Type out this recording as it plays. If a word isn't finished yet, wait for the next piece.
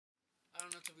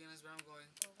know, to be honest, where I'm going.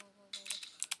 Go, go, go, go, go.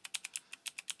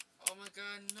 Oh my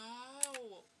god,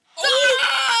 no! Oh!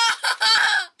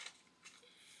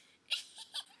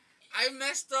 I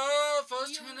messed up! I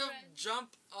was trying to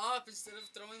jump up instead of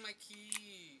throwing my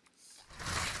key.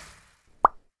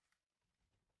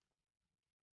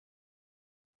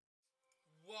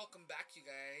 Welcome back, you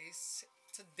guys.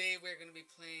 Today we're going to be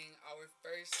playing our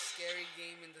first scary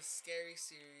game in the scary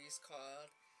series called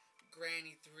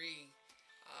Granny 3.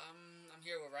 I'm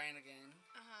here with Ryan again.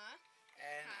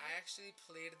 And I actually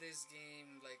played this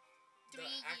game like the 3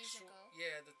 years ago.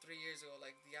 Yeah, the 3 years ago,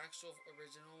 like the actual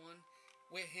original one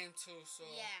with him too. So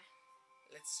yeah,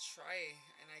 let's try.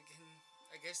 And I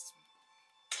guess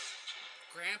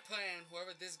Grandpa and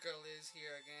whoever this girl is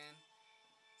here again.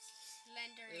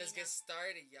 Slender. Let's get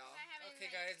started, y'all. Okay,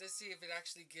 like, guys, let's see if it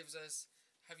actually gives us.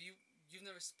 You've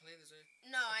never played this, right?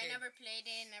 No, okay. I never played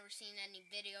it. Never seen any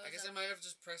videos. I guess I might have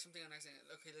just pressed something on accident.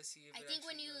 Okay, let's see if I think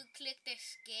when you click the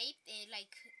escape, it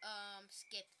like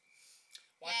skip.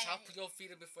 Watch out for your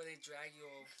feet before they drag you.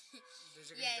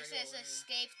 Yeah, it says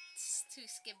escape to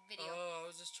skip video. Oh,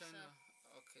 I was just trying to.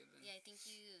 Okay then. Yeah, I think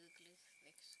you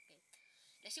click escape.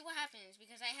 Let's see what happens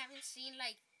because I haven't seen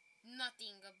like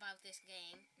nothing about this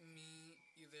game. Me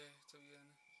either, to be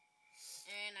honest.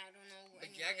 And I don't know.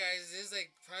 But yeah, guys, this is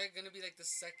like probably gonna be like the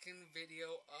second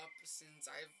video up since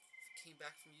I came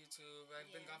back from YouTube. I've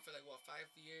been gone for like what, 5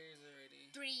 years already?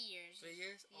 3 years. 3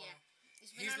 years? Yeah. Oh.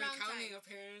 It's been a long counting time.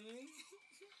 Apparently.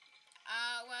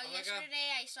 Well,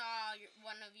 yesterday I saw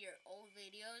one of your old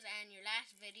videos, and your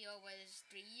last video was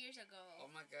 3 years ago. Oh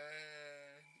my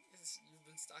god. You've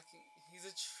been stalking. He's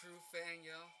a true fan,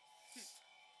 yo.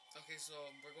 Okay, so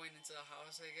we're going into the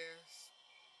house, I guess.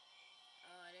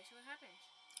 Let's see what happens.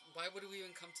 Why would we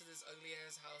even come to this ugly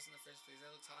ass house in the first place?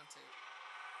 That looks haunted.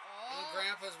 Oh. And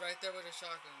Grandpa's right there with a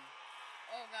shotgun.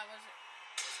 Oh god, was it?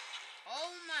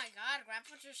 Oh my god,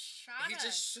 Grandpa just shot us. He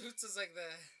just shoots us like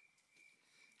that.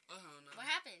 Oh no. What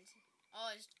happened?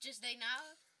 Oh, it's just they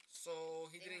now? So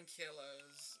he didn't kill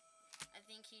us. I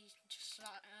think he just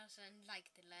shot us in like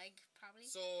the leg, probably.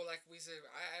 So like we said,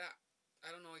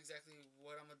 I don't know exactly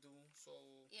what I'm gonna do. So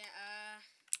yeah.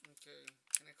 Okay.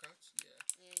 Can I crouch? Yeah.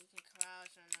 Yeah, you can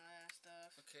crouch and all that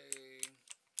stuff. Okay.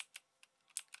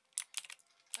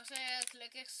 Also,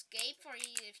 click escape for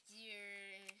you if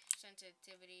your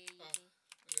sensitivity. I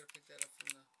gotta pick that up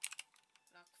from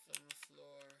the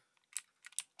floor.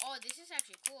 Oh, this is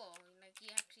actually cool. Like you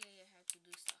actually have to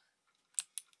do stuff.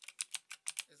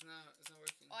 It's not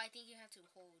working. Oh, I think you have to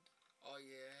hold. Oh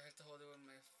yeah, I have to hold it with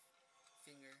my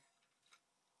finger.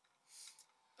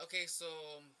 Okay,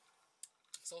 so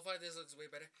far this looks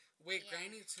way better. Wait, yeah.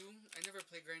 Granny 2? I never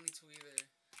played Granny 2 either.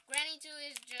 Granny 2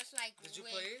 is just like. Did you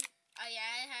play it? Oh yeah,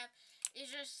 I have. It's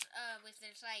just with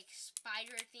this like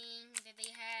spider thing that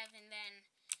they have, and then.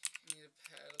 Need a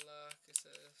padlock. It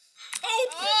says. Oh!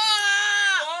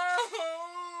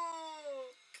 Oh!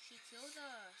 She killed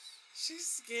us. She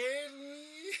scared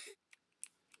me.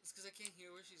 It's because I can't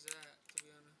hear where she's at. To be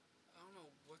honest, I don't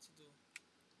know what to do.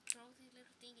 Throw the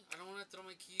little thingy. I don't want to throw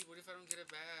my key. What if I don't get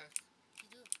it back? You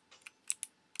do.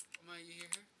 Mama, you hear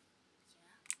her?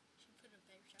 Yeah. She put a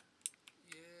better shot.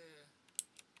 Yeah.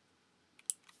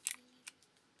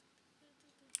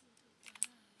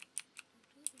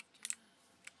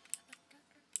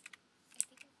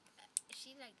 Is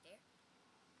she like there?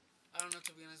 I don't know,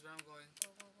 to be honest, where I'm going.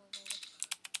 Go, go, go, go, go.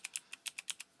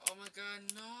 Oh my god,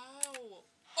 no!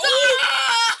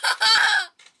 Oh!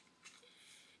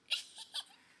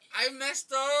 I messed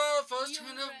up! I was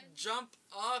trying to jump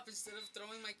up instead of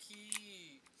throwing my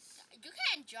key. You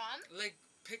can't jump. Like,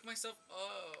 pick myself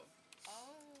up.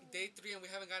 Oh. Day 3 and we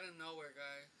haven't gotten nowhere,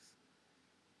 guys.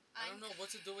 I don't know what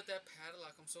to do with that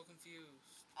padlock. I'm so confused.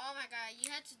 Oh my god,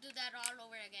 you had to do that all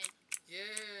over again.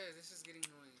 Yeah, this is getting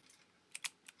annoying.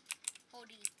 Hold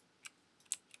E.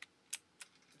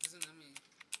 It doesn't let me.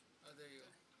 Oh, there you go.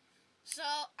 So,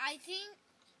 I think,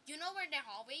 you know where the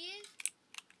hallway is?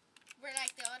 Where,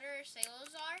 like, the other sails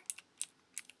are?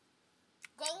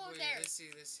 Go over there. Let's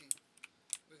see.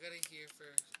 We gotta hear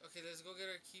first. Okay, let's go get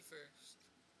our key first.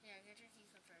 Yeah, get your key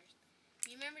first.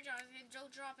 Remember, Jonathan, don't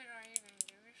drop it or anything.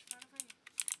 You're trying to find it.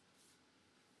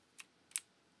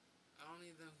 I don't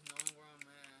need them knowing where I'm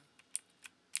at.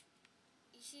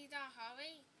 You see the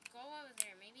hallway? Go over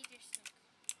there. Maybe there's like...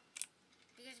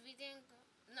 Because we didn't go...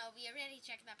 No, we already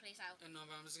checked that place out. I know,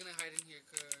 but I'm just gonna hide in here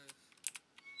because...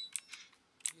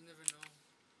 You never know.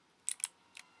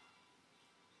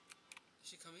 Is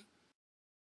she coming?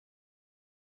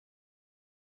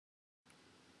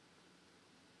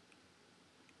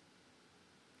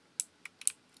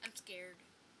 I'm scared.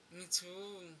 Me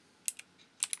too.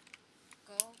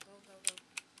 Go, go, go, go.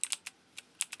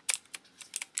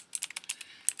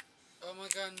 Oh my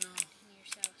god, no. Hide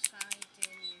yourself. Hide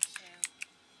yourself.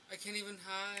 I can't even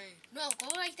hide. No, go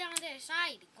right there on the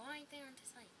side. Go right there on the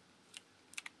side.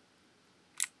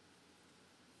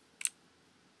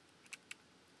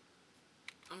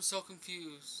 I'm so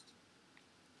confused.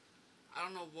 I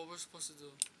don't know what we're supposed to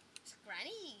do. Is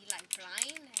Granny like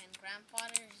blind and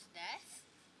grandfather's death?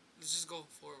 Let's just go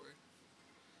forward.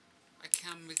 I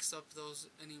can't mix up those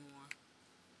anymore.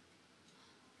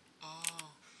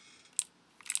 Oh.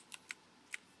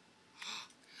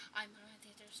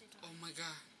 Oh my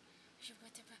god.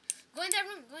 Go in that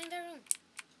room. Go in that room.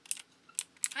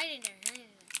 Hide in there. Hide in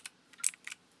there.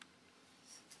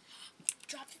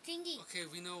 Drop the thingy. Okay,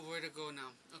 we know where to go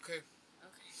now. Okay.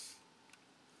 Okay.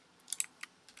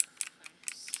 I'm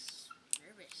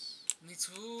nervous. Me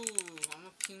too. I'm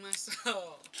gonna pee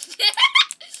myself.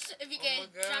 If you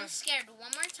get jump scared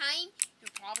one more time,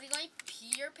 you're probably going to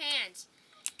pee your pants.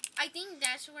 I think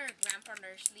that's where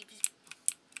grandfather sleeps.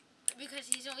 Because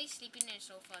he's always sleeping in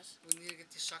sofas. We need to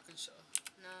get the shotgun shot.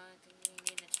 No, I think we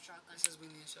need a shotgun. It says we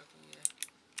need a shotgun, yeah.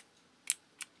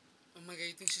 Oh my god,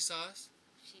 you think she saw us?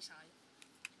 She saw you.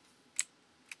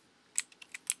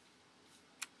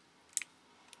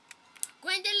 Go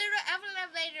in the little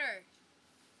elevator.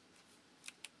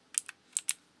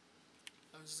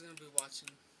 I'm just gonna be watching.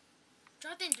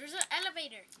 Jonathan, there's an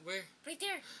elevator. Where? Right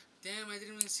there. Damn, I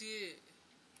didn't even see it.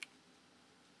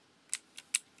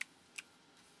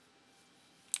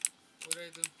 What do I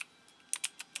do?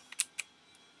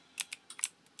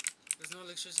 There's no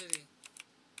electricity.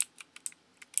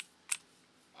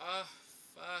 Ah,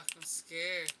 fuck, I'm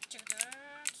scared. Nothing.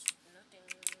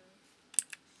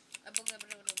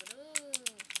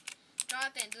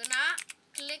 Jonathan, do not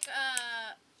click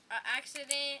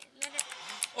accident letter.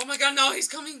 Oh my god, no, he's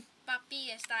coming. Papi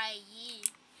está allí.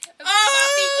 Ah!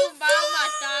 Papi, tu va a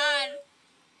matar.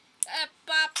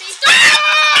 Papi,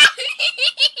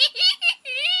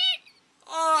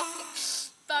 Oh.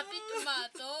 Papi, tu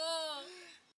mató.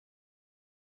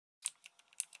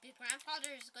 The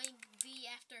grandfather is going to be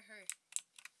after her.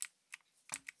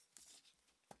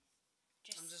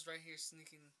 I'm just right here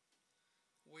sneaking,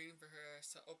 waiting for her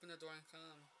to open the door and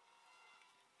come.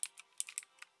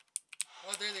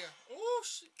 Oh, there they are. Oh,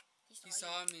 shit. He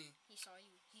saw me. He saw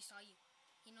you. He saw you.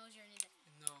 He knows you're in there.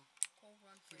 No. Go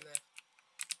run for He it. left.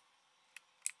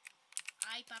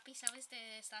 Ay, papi, sabes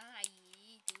que estás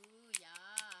ahí, tú, ya.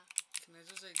 Can I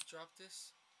just, like, drop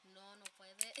this? No, no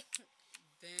puede.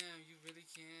 Damn, you really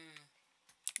can.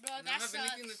 Bro, I that don't have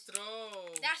sucks. anything to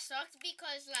throw. That sucks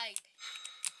because, like...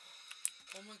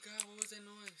 Oh my god, what was that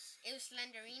noise? It was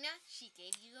Slenderina. She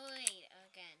gave you away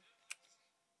again.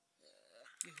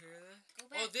 You hear that? Go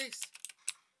back. Oh, this.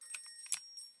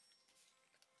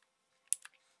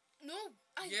 No.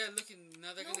 Yeah, look,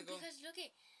 now they're gonna go. No, because look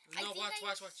it. No, watch.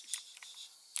 Watch.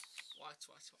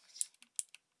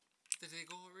 Did they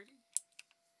go already?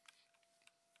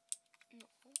 No.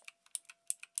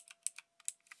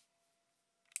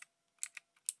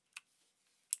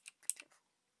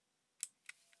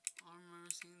 I don't remember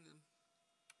seeing them.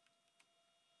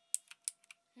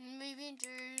 Maybe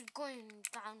they're going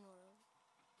downward.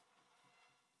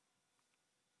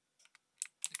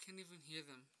 I can't even hear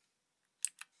them.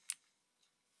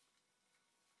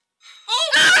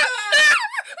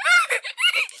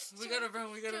 We gotta run.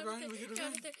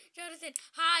 Jonathan,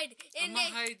 hide in the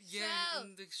hide, shelf.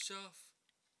 in the shelf.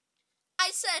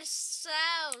 I said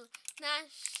cell, not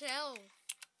shelf.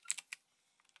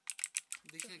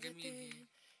 They can't get me in here.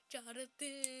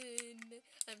 Jonathan,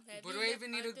 I'm having Where do I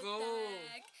even need to go?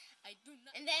 I do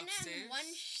not. And then upstairs?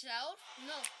 one shelf.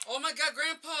 No. Oh my god,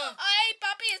 Grandpa! Ay,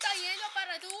 papi, está yendo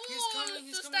para tú. He's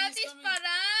coming, Tú estás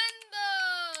disparando.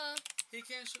 He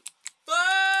can't shoot.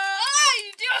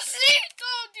 Ay,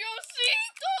 Diosito, Dios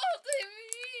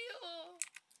mío.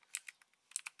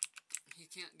 He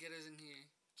can't get us in here.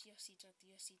 Diosito, me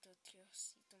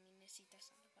necesitas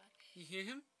salvar. You hear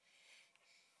him?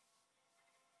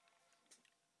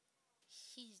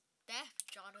 He's deaf,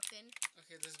 Jonathan.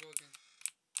 Okay, let's go again.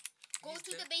 Go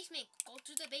to the basement. Go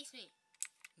to the basement.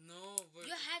 No, but...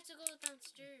 You have to go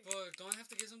downstairs. But don't I have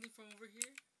to get something from over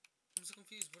here? I'm so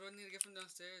confused. What do I need to get from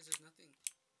downstairs? There's nothing.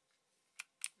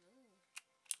 No.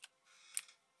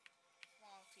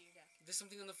 Fall to your death. There's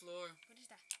something on the floor. What is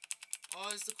that?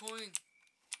 Oh, it's the coin.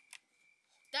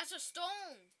 That's a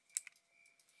stone.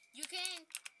 You can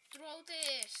throw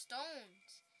the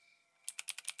stones.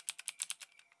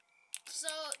 So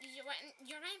you're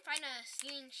gonna find a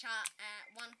slingshot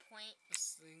at one point. A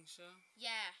slingshot?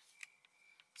 Yeah.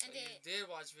 So And you did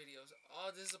watch videos. Oh,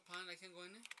 this is a pond. I can't go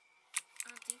in it? I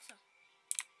don't think so.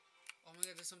 Oh my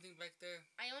god, there's something back there.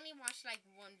 I only watched like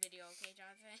one video, okay,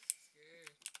 Jonathan?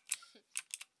 Scared.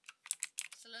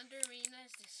 Slenderina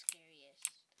is the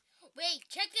scariest. Wait,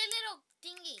 check the little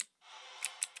thingy.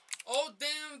 Oh,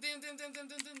 damn.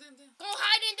 Go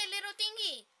hide in the little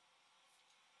thingy.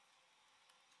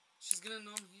 She's gonna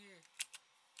know I'm here.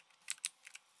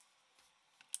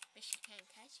 But she can't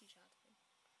catch you, Jonathan.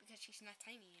 Because she's not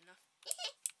tiny enough.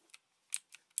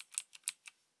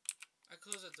 I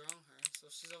closed the door on her, so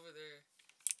she's over there.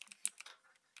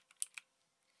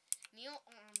 Neil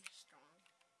Armstrong.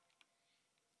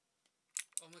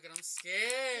 Oh my god, I'm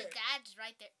scared. His dad's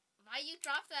right there. Why you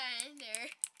drop that in there?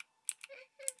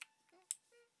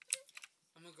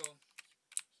 I'm gonna go.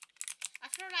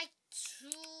 After like 2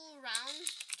 rounds,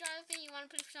 Jonathan, you want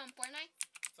to play some Fortnite?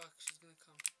 Fuck, she's gonna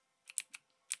come.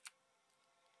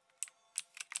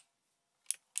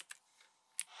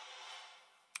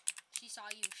 She saw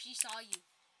you. She saw you.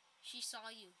 She saw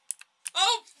you.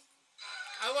 Oh!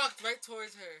 I walked right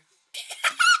towards her.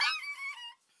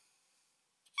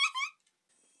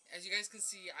 As you guys can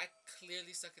see, I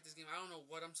clearly suck at this game. I don't know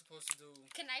what I'm supposed to do.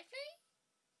 Can I play?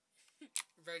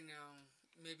 Right now.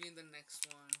 Maybe in the next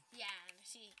one. Yeah,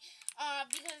 see.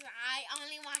 Because I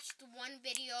only watched one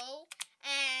video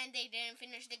and they didn't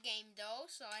finish the game though,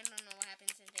 so I don't know what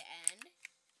happens in the end.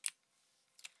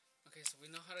 Okay, so we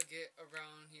know how to get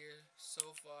around here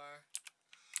so far.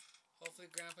 Hopefully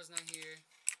Grandpa's not here.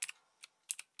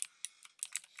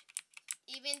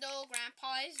 Even though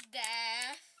Grandpa is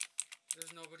deaf.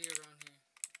 There's nobody around here.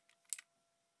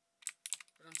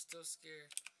 But I'm still scared.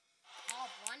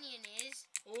 Paul Bunyan is.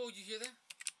 Oh, you hear that?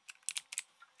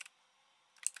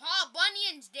 Paul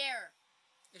Bunyan's there.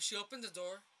 If she opens the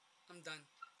door, I'm done.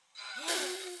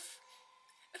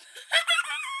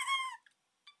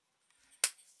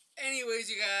 Anyways,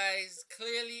 you guys,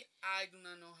 clearly I do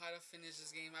not know how to finish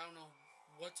this game. I don't know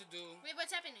what to do. Wait,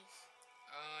 what's happening?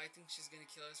 I think she's gonna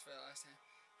kill us for the last time.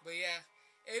 But yeah,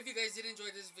 if you guys did enjoy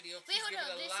this video, please give it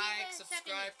a like,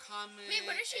 subscribe, comment. Wait,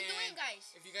 what is she doing, guys?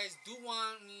 If you guys do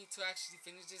want me to actually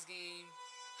finish this game,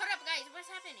 hold up, guys, what's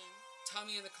happening? Tell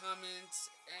me in the comments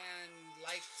and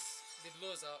likes. They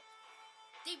blew us up.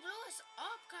 They blew us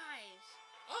up, guys.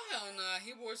 Oh hell nah,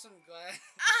 he wore some glass.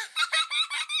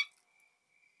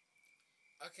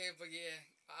 Okay, but yeah,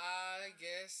 I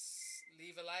guess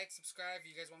leave a like, subscribe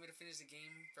if you guys want me to finish the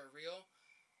game for real.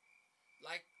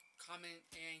 Like, comment,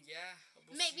 and yeah.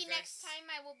 We'll maybe next time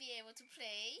I will be able to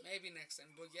play. Maybe next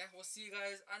time. But yeah, we'll see you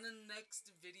guys on the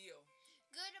next video.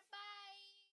 Goodbye.